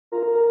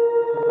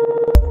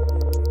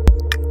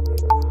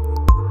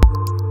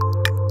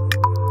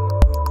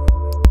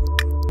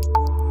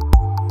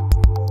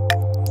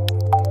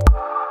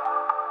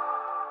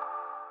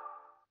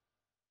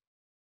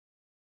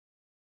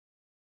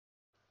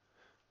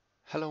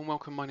Hello and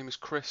welcome, my name is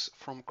Chris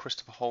from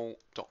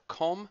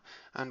christopherhole.com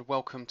and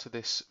welcome to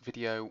this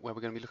video where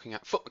we're going to be looking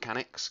at foot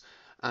mechanics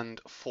and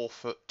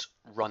forefoot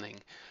running.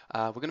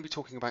 We're going to be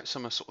talking about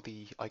some of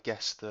the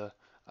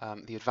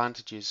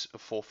advantages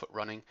of forefoot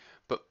running,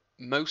 but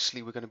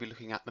mostly we're going to be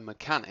looking at the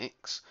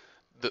mechanics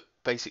that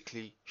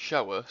basically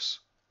show us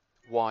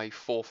why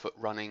forefoot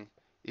running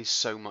is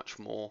so much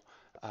more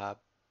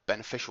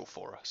beneficial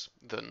for us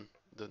than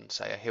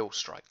say a heel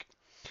strike.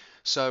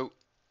 So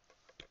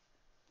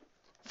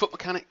foot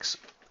mechanics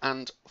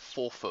and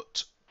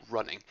forefoot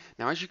running.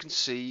 Now, as you can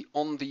see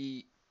on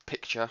the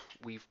picture,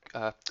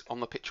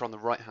 on the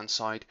right hand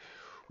side,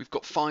 we've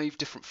got 5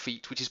 different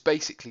feet, which is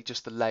basically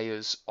just the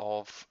layers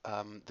of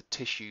the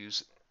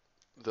tissues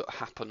that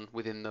happen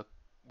within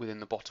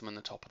the bottom and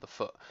the top of the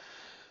foot.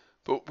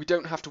 But we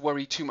don't have to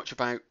worry too much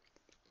about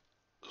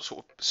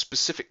sort of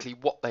specifically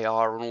what they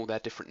are and all their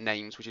different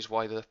names, which is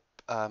why the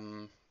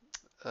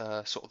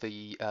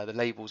the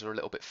labels are a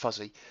little bit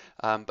fuzzy,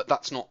 but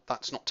that's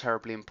not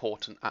terribly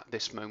important at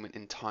this moment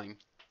in time.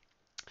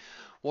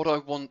 What I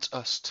want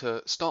us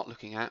to start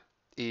looking at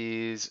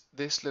is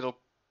this little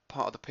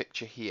part of the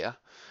picture here.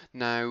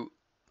 Now,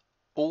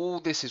 all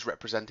this is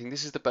representing,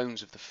 this is the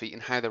bones of the feet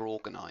and how they're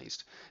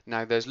organised.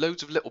 Now, there's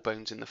loads of little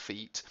bones in the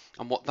feet,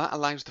 and what that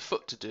allows the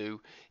foot to do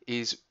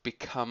is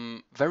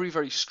become very,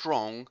 very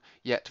strong,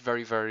 yet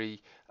very,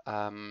 very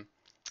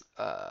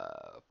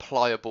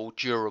pliable,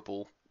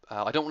 durable.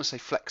 I don't want to say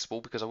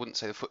flexible because I wouldn't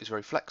say the foot is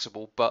very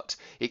flexible, but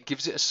it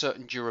gives it a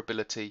certain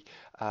durability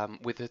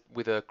with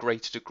a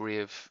greater degree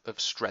of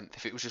strength.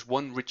 If it was just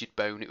one rigid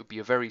bone, it would be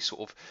a very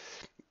sort of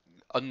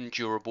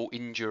undurable,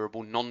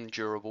 indurable,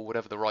 non-durable,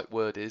 whatever the right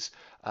word is,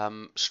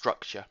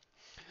 structure.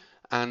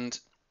 And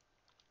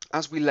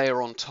as we layer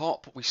on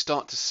top, we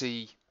start to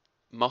see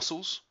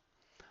muscles,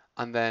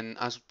 and then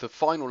as the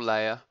final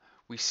layer,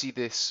 we see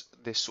this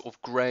sort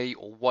of grey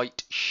or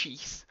white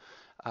sheath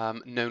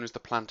known as the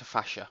plantar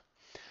fascia.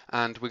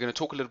 And we're going to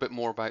talk a little bit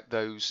more about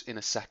those in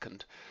a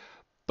second.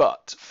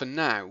 But for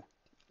now,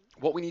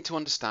 what we need to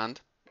understand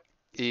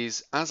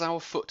is as our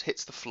foot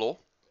hits the floor,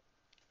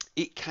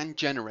 it can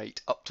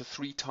generate up to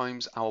 3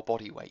 times our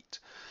body weight.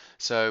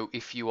 So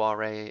if you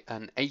are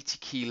an 80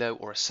 kilo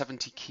or a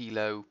 70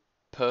 kilo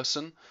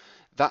person,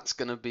 that's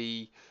going to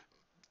be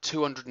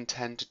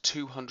 210 to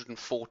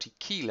 240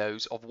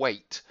 kilos of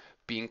weight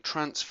being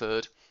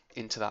transferred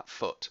into that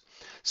foot.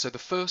 So the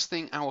first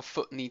thing our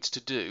foot needs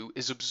to do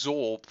is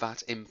absorb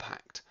that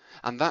impact,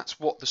 and that's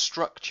what the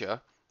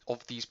structure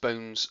of these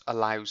bones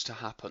allows to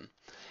happen.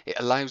 It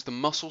allows the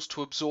muscles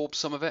to absorb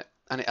some of it,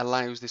 and it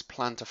allows this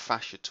plantar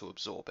fascia to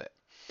absorb it.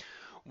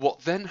 What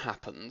then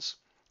happens,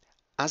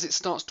 as it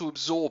starts to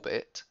absorb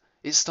it,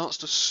 it starts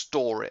to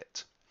store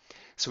it.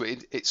 So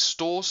it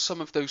stores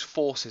some of those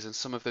forces and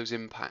some of those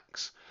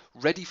impacts,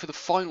 ready for the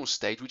final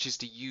stage, which is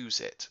to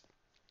use it.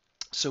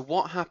 So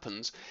what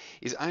happens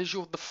is as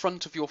the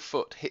front of your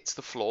foot hits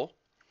the floor,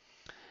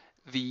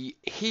 the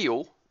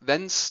heel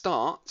then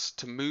starts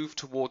to move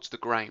towards the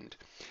ground.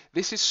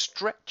 This is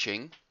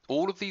stretching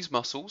all of these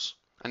muscles,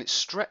 and it's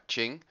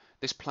stretching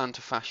this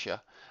plantar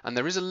fascia. And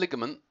there is a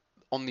ligament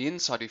on the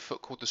inside of your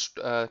foot called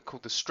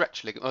the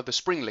stretch ligament, or the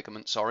spring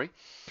ligament, sorry.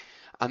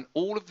 And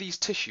all of these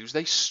tissues,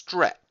 they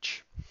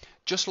stretch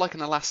just like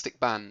an elastic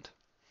band.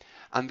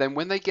 And then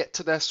when they get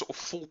to their sort of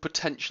full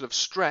potential of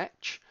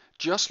stretch,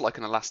 just like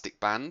an elastic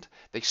band,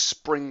 they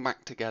spring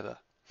back together.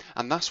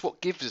 And that's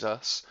what gives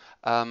us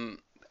a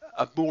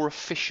more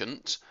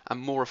efficient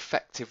and more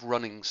effective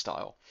running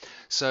style.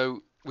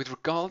 So with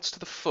regards to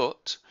the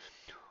foot,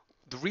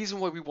 the reason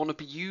why we want to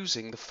be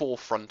using the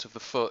forefront of the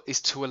foot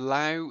is to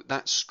allow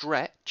that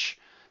stretch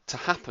to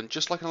happen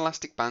just like an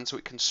elastic band so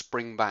it can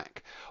spring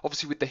back.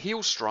 Obviously with the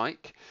heel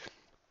strike,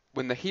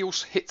 when the heel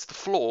hits the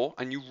floor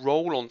and you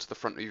roll onto the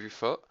front of your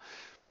foot,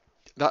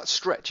 that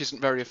stretch isn't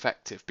very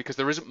effective because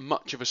there isn't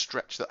much of a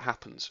stretch that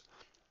happens.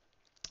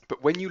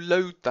 But when you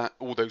load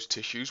all those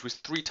tissues with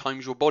 3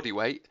 times your body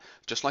weight,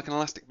 just like an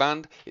elastic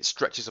band, it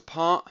stretches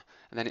apart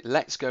and then it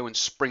lets go and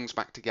springs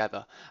back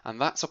together. And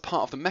that's a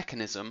part of the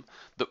mechanism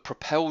that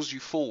propels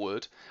you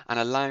forward and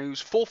allows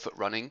forefoot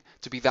running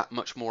to be that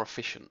much more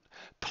efficient.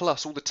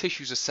 Plus, all the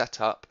tissues are set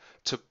up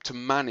to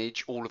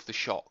manage all of the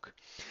shock.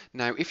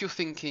 Now, if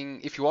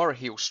you are a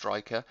heel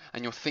striker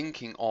and you're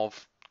thinking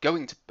of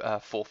going to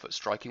forefoot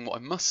striking, what I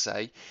must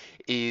say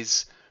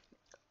is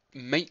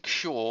make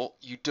sure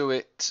you do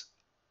it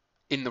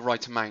in the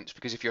right amounts,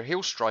 because if you're a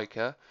heel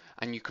striker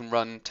and you can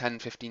run 10,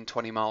 15,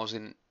 20 miles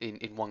in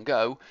one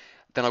go,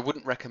 then I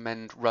wouldn't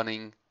recommend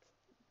running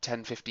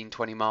 10, 15,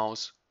 20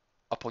 miles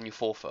up on your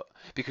forefoot,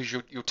 because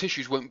your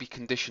tissues won't be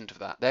conditioned to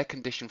that. They're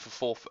conditioned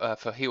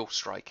for heel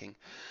striking.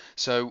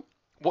 So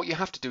what you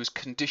have to do is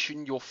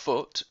condition your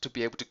foot to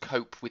be able to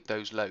cope with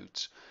those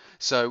loads.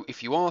 So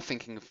if you are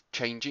thinking of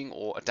changing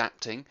or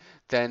adapting,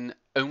 then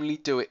only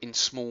do it in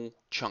small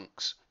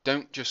chunks.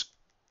 Don't just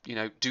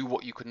do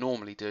what you could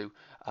normally do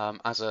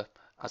as a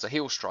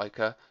heel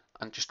striker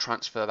and just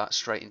transfer that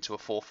straight into a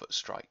forefoot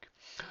strike.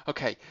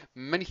 Okay,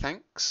 many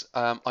thanks.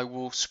 I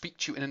will speak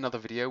to you in another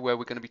video where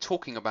we're going to be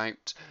talking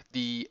about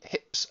the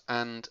hips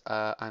and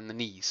the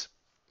knees.